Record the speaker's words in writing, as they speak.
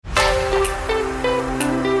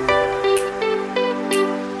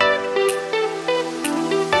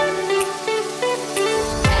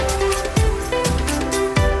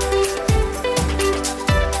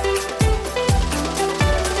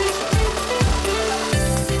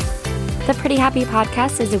The Pretty Happy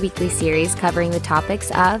Podcast is a weekly series covering the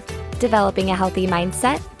topics of developing a healthy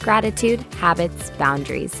mindset, gratitude, habits,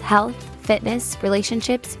 boundaries, health, fitness,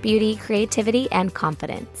 relationships, beauty, creativity, and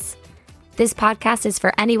confidence. This podcast is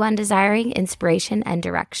for anyone desiring inspiration and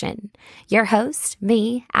direction. Your host,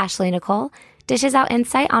 me, Ashley Nicole, dishes out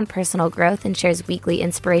insight on personal growth and shares weekly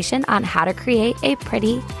inspiration on how to create a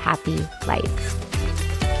pretty happy life.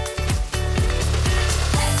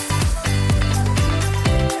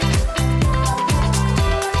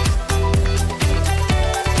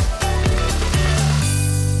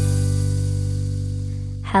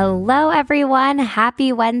 Hello, everyone.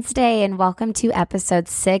 Happy Wednesday, and welcome to episode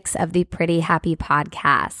 6 of the Pretty Happy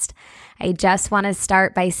Podcast. I just want to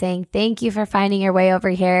start by saying thank you for finding your way over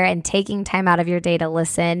here and taking time out of your day to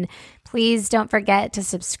listen. Please don't forget to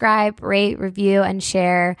subscribe, rate, review, and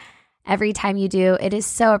share. Every time you do, it is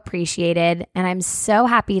so appreciated. And I'm so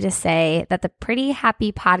happy to say that the Pretty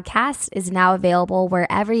Happy Podcast is now available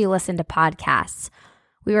wherever you listen to podcasts.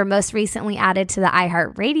 We were most recently added to the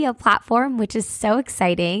iHeartRadio platform, which is so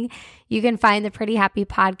exciting. You can find the Pretty Happy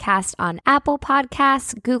Podcast on Apple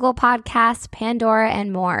Podcasts, Google Podcasts, Pandora,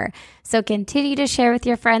 and more. So continue to share with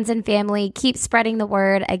your friends and family. Keep spreading the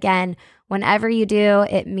word. Again, whenever you do,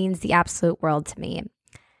 it means the absolute world to me.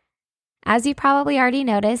 As you probably already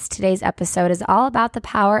noticed, today's episode is all about the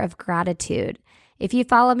power of gratitude. If you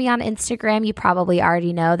follow me on Instagram, you probably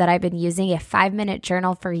already know that I've been using a 5-minute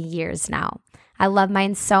journal for years now. I love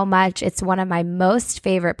mine so much. It's one of my most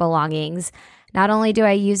favorite belongings. Not only do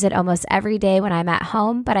I use it almost every day when I'm at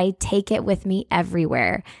home, but I take it with me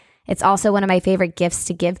everywhere. It's also one of my favorite gifts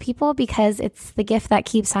to give people because it's the gift that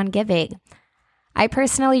keeps on giving. I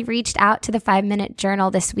personally reached out to the 5-minute journal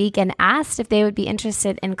this week and asked if they would be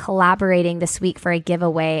interested in collaborating this week for a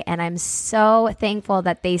giveaway, and I'm so thankful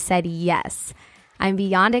that they said yes. I'm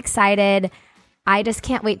beyond excited. I just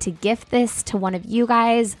can't wait to gift this to one of you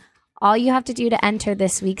guys. All you have to do to enter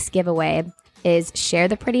this week's giveaway is share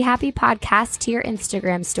the Pretty Happy Podcast to your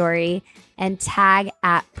Instagram story and tag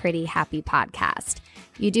at Pretty Happy Podcast.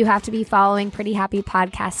 You do have to be following Pretty Happy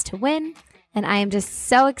Podcast to win, and I am just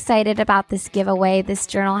so excited about this giveaway. This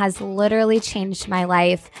journal has literally changed my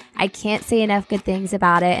life. I can't say enough good things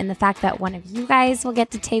about it, and the fact that one of you guys will get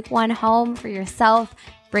to take one home for yourself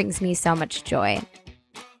brings me so much joy.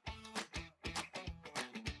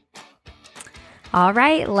 All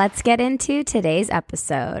right, let's get into today's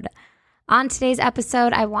episode. On today's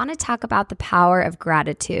episode, I want to talk about the power of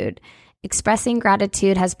gratitude. Expressing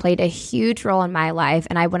gratitude has played a huge role in my life,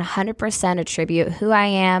 and I 100% attribute who I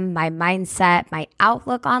am, my mindset, my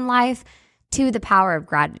outlook on life to the power of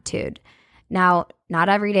gratitude. Now, not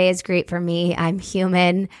every day is great for me. I'm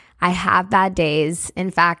human. I have bad days.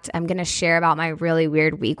 In fact, I'm going to share about my really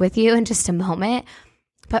weird week with you in just a moment.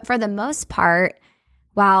 But for the most part,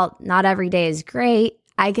 while not every day is great,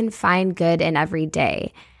 I can find good in every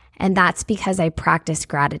day. And that's because I practice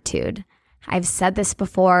gratitude. I've said this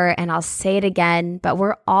before and I'll say it again, but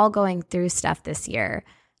we're all going through stuff this year.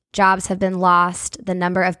 Jobs have been lost. The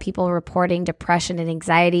number of people reporting depression and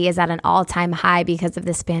anxiety is at an all-time high because of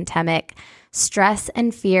this pandemic. Stress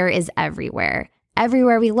and fear is everywhere.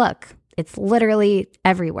 Everywhere we look. It's literally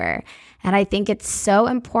everywhere. And I think it's so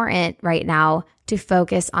important right now to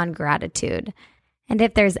focus on gratitude. And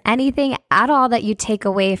if there's anything at all that you take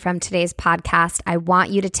away from today's podcast, I want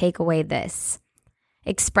you to take away this.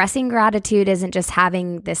 Expressing gratitude isn't just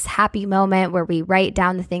having this happy moment where we write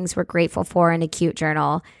down the things we're grateful for in a cute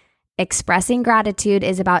journal. Expressing gratitude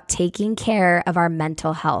is about taking care of our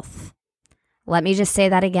mental health. Let me just say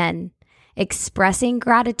that again. Expressing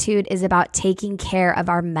gratitude is about taking care of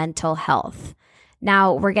our mental health.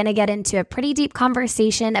 Now, we're going to get into a pretty deep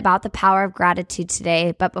conversation about the power of gratitude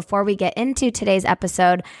today. But before we get into today's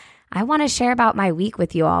episode, I want to share about my week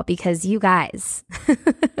with you all because you guys,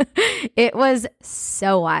 it was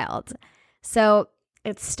so wild. So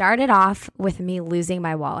it started off with me losing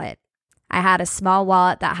my wallet. I had a small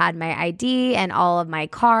wallet that had my ID and all of my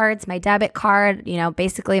cards, my debit card,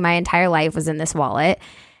 basically my entire life was in this wallet.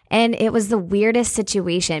 And it was the weirdest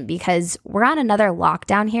situation because we're on another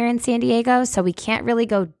lockdown here in San Diego, so we can't really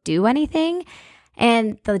go do anything.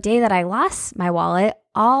 And the day that I lost my wallet,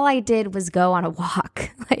 all I did was go on a walk.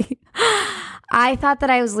 I thought that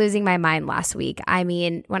I was losing my mind last week. I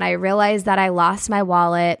mean, when I realized that I lost my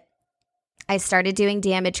wallet, I started doing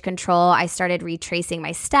damage control. I started retracing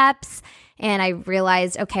my steps, and I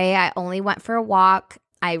realized, okay, I only went for a walk.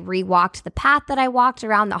 I re-walked the path that I walked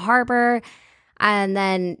around the harbor. And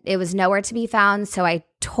then it was nowhere to be found. So I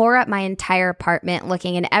tore up my entire apartment,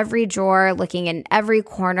 looking in every drawer, looking in every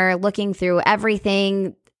corner, looking through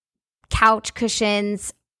everything, couch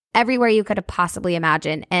cushions, everywhere you could have possibly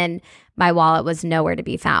imagined. And my wallet was nowhere to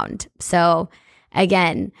be found. So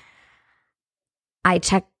again, I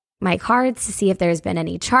checked my cards to see if there's been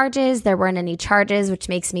any charges. There weren't any charges, which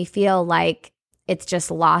makes me feel like it's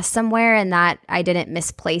just lost somewhere and that I didn't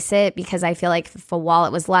misplace it, because I feel like if a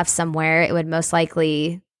wallet was left somewhere, it would most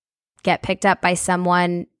likely get picked up by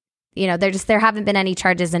someone. You know, there haven't been any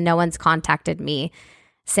charges and no one's contacted me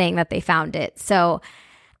saying that they found it. So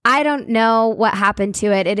I don't know what happened to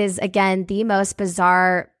it. It is, again, the most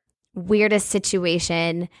bizarre, weirdest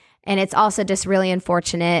situation. And it's also just really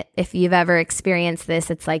unfortunate if you've ever experienced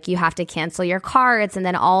this. It's like you have to cancel your cards and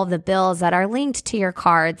then all of the bills that are linked to your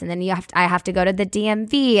cards. And then I have to go to the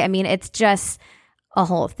DMV. I mean, it's just a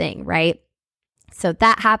whole thing, right? So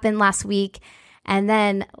that happened last week. And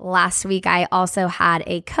then last week, I also had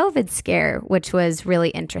a COVID scare, which was really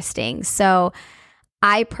interesting. So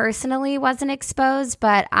I personally wasn't exposed,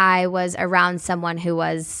 but I was around someone who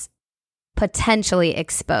was potentially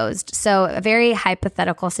exposed. So a very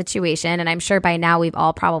hypothetical situation. And I'm sure by now we've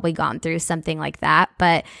all probably gone through something like that.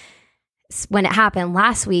 But when it happened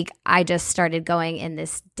last week, I just started going in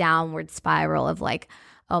this downward spiral of like,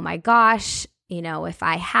 oh my gosh, you know, if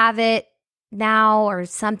I have it now or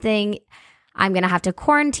something, I'm going to have to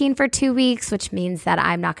quarantine for 2 weeks, which means that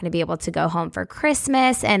I'm not going to be able to go home for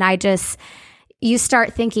Christmas. And you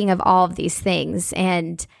start thinking of all of these things.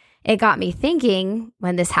 And it got me thinking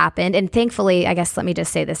when this happened. And thankfully, I guess let me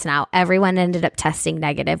just say this now, everyone ended up testing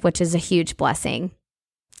negative, which is a huge blessing.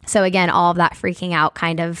 So again, all of that freaking out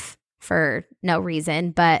kind of for no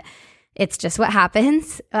reason, but it's just what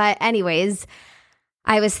happens. Anyways,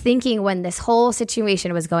 I was thinking when this whole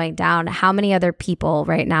situation was going down, how many other people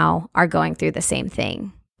right now are going through the same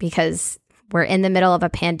thing? Because we're in the middle of a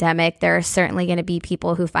pandemic. There are certainly going to be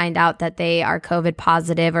people who find out that they are COVID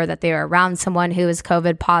positive or that they are around someone who is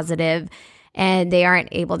COVID positive and they aren't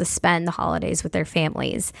able to spend the holidays with their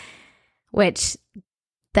families, which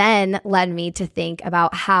then led me to think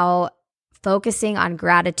about how focusing on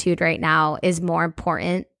gratitude right now is more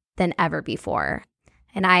important than ever before.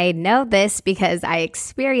 And I know this because I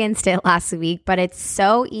experienced it last week, but it's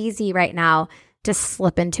so easy right now to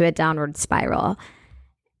slip into a downward spiral.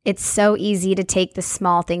 It's so easy to take the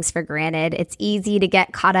small things for granted. It's easy to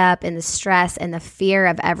get caught up in the stress and the fear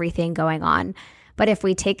of everything going on. But if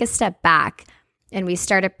we take a step back and we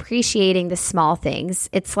start appreciating the small things,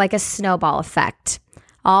 it's like a snowball effect.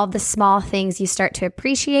 All the small things you start to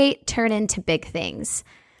appreciate turn into big things.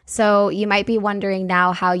 So you might be wondering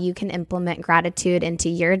now how you can implement gratitude into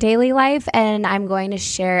your daily life. And I'm going to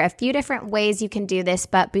share a few different ways you can do this.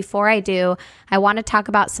 But before I do, I want to talk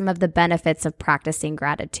about some of the benefits of practicing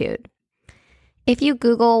gratitude. If you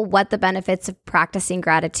Google what the benefits of practicing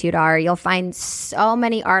gratitude are, you'll find so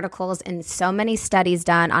many articles and so many studies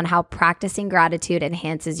done on how practicing gratitude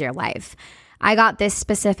enhances your life. I got this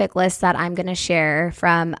specific list that I'm going to share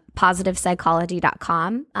from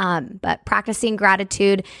positivepsychology.com. But practicing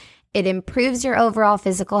gratitude, it improves your overall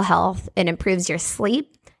physical health. It improves your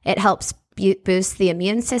sleep. It helps boost the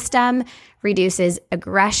immune system, reduces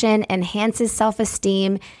aggression, enhances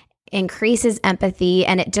self-esteem, increases empathy,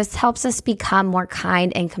 and it just helps us become more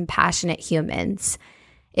kind and compassionate humans.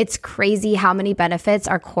 It's crazy how many benefits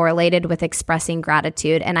are correlated with expressing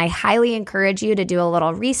gratitude. And I highly encourage you to do a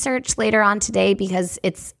little research later on today because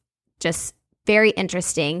it's just very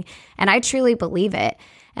interesting. And I truly believe it.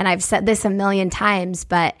 And I've said this a million times,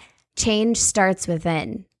 but change starts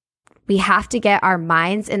within. We have to get our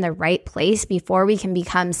minds in the right place before we can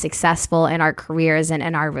become successful in our careers and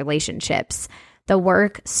in our relationships. The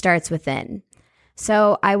work starts within.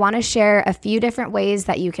 So I want to share a few different ways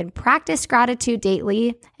that you can practice gratitude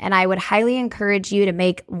daily, and I would highly encourage you to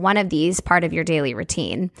make one of these part of your daily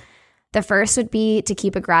routine. The first would be to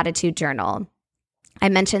keep a gratitude journal. I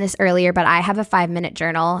mentioned this earlier, but I have a 5-minute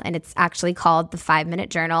journal, and it's actually called the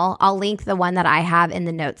 5-minute journal. I'll link the one that I have in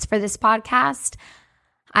the notes for this podcast.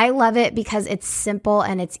 I love it because it's simple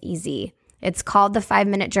and it's easy. It's called the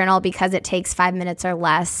 5-minute journal because it takes 5 minutes or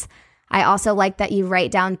less. I also like that you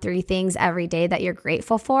write down 3 things every day that you're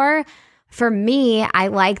grateful for. For me, I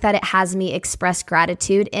like that it has me express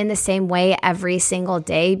gratitude in the same way every single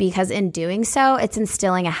day because in doing so, it's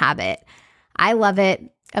instilling a habit. I love it.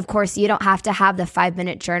 Of course, you don't have to have the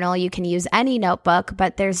 5-minute journal. You can use any notebook,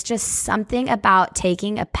 but there's just something about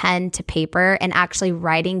taking a pen to paper and actually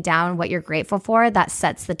writing down what you're grateful for that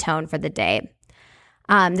sets the tone for the day.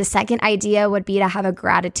 The second idea would be to have a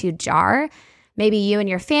gratitude jar. Maybe you and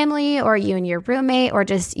your family or you and your roommate or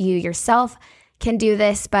just you yourself can do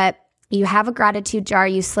this, but you have a gratitude jar,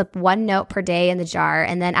 you slip 1 note per day in the jar,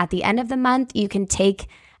 and then at the end of the month, you can take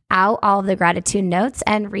out all of the gratitude notes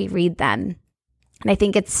and reread them. And I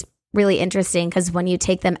think it's really interesting because when you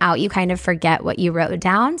take them out, you kind of forget what you wrote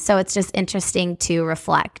down. So it's just interesting to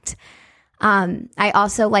reflect. I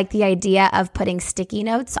also like the idea of putting sticky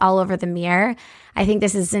notes all over the mirror. I think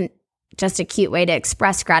this isn't just a cute way to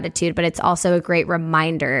express gratitude, but it's also a great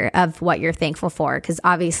reminder of what you're thankful for, because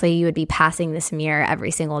obviously you would be passing this mirror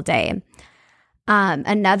every single day.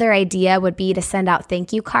 Another idea would be to send out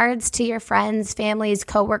thank you cards to your friends, families,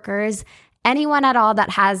 coworkers, anyone at all that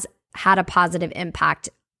has had a positive impact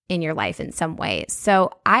in your life in some way.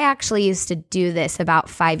 So I actually used to do this about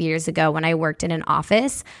 5 years ago when I worked in an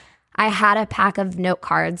office. I had a pack of note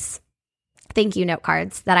cards, thank you note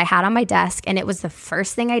cards that I had on my desk, and it was the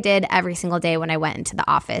first thing I did every single day when I went into the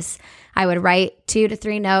office. I would write 2 to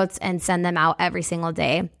 3 notes and send them out every single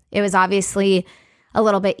day. It was obviously a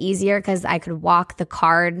little bit easier because I could walk the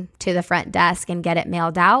card to the front desk and get it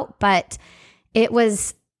mailed out, but it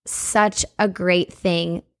was such a great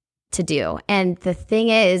thing to do. And the thing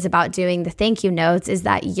is about doing the thank you notes is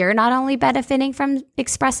that you're not only benefiting from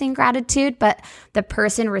expressing gratitude, but the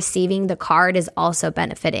person receiving the card is also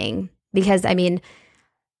benefiting. Because, I mean,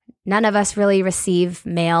 none of us really receive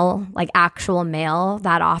mail, like actual mail,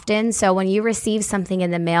 that often. So when you receive something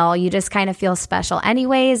in the mail, you just kind of feel special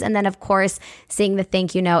anyways. And then, of course, seeing the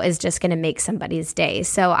thank you note is just going to make somebody's day.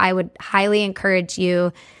 So I would highly encourage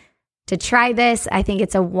you to try this. I think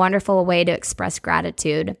it's a wonderful way to express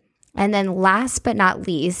gratitude. And then last but not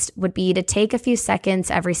least would be to take a few seconds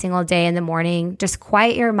every single day in the morning, just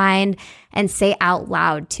quiet your mind and say out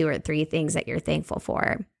loud 2 or 3 things that you're thankful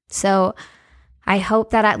for. So I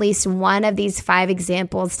hope that at least one of these 5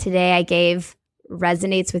 examples today I gave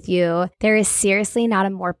resonates with you. There is seriously not a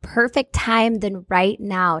more perfect time than right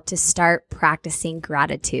now to start practicing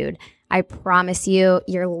gratitude. I promise you,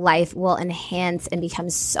 your life will enhance and become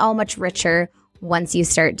so much richer once you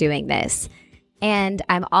start doing this. And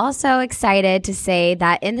I'm also excited to say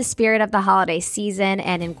that in the spirit of the holiday season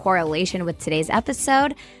and in correlation with today's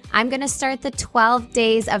episode, I'm going to start the 12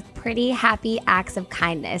 days of pretty happy acts of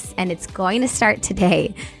kindness, and it's going to start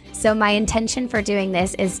today. So my intention for doing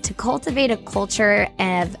this is to cultivate a culture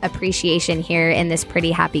of appreciation here in this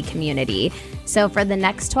Pretty Happy community. So for the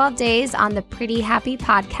next 12 days on the Pretty Happy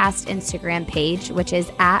Podcast Instagram page, which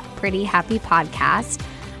is at Pretty Happy Podcast,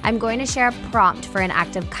 I'm going to share a prompt for an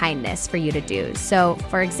act of kindness for you to do. So,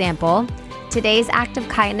 for example, today's act of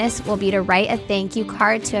kindness will be to write a thank you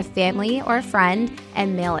card to a family or a friend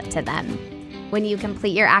and mail it to them. When you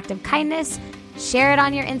complete your act of kindness, share it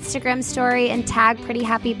on your Instagram story and tag Pretty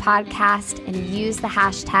Happy Podcast and use the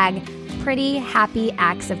hashtag Pretty Happy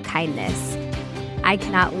Acts of Kindness. I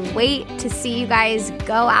cannot wait to see you guys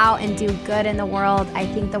go out and do good in the world. I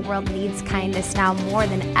think the world needs kindness now more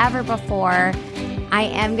than ever before. I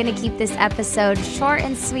am going to keep this episode short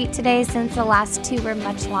and sweet today since the last 2 were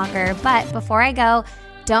much longer. But before I go,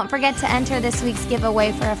 don't forget to enter this week's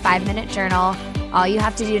giveaway for a 5-minute journal. All you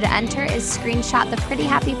have to do to enter is screenshot the Pretty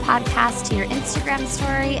Happy Podcast to your Instagram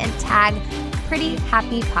story and tag Pretty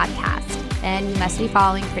Happy Podcast. And you must be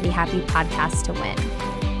following Pretty Happy Podcast to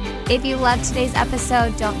win. If you loved today's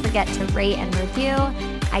episode, don't forget to rate and review.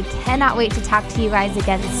 I cannot wait to talk to you guys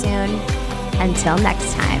again soon. Until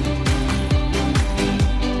next time.